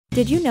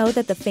Did you know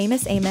that the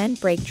famous Amen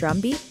break drum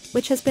beat,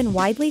 which has been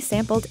widely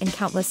sampled in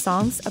countless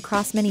songs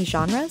across many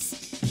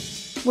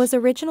genres, was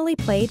originally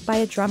played by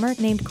a drummer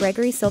named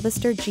Gregory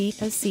Cylvester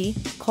G.O.C.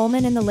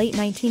 Coleman in the late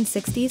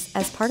 1960s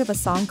as part of a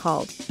song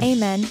called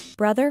Amen,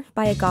 Brother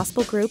by a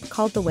gospel group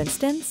called the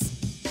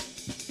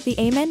Winstons? The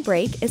Amen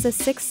break is a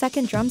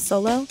 6-second drum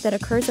solo that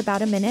occurs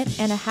about a minute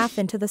and a half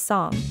into the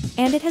song,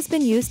 and it has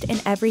been used in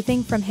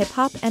everything from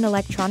hip-hop and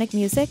electronic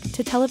music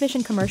to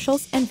television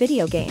commercials and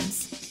video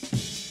games.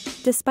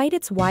 Despite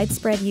its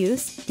widespread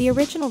use, the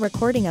original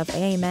recording of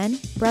Amen,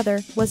 Brother,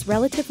 was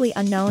relatively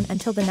unknown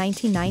until the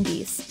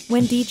 1990s,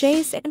 when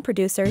DJs and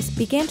producers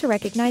began to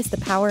recognize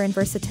the power and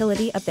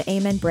versatility of the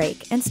Amen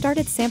break and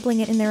started sampling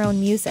it in their own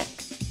music.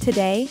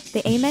 Today,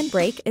 the Amen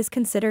break is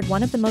considered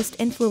one of the most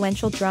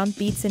influential drum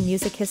beats in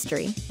music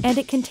history, and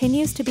it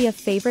continues to be a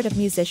favorite of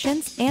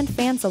musicians and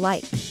fans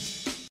alike.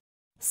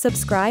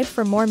 Subscribe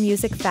for more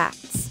music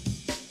facts.